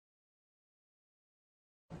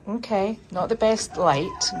Okay, not the best light.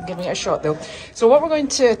 I'm giving it a shot though. So what we're going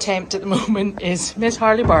to attempt at the moment is Miss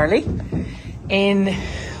Harley Barley in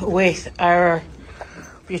with our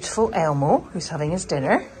beautiful Elmo, who's having his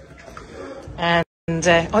dinner. And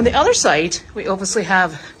on the other side, we obviously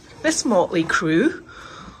have this motley crew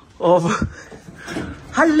of,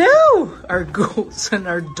 hello, our goats and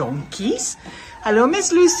our donkeys. Hello,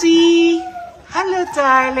 Miss Lucy. Hello,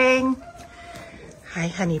 darling. Hi,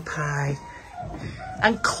 honey pie.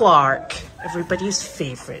 And Clark, everybody's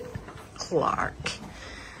favourite, Clark.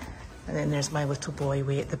 And then there's my little boy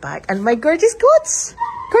way at the back. And my gorgeous goats.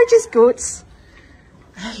 Gorgeous goats.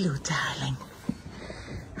 Hello, darling.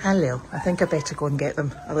 Hello. I think I better go and get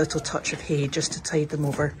them a little touch of hay just to tide them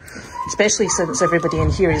over. Especially since everybody in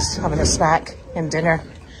here is having a snack and dinner.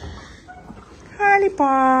 Harley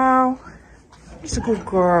Bow. She's a good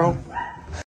girl.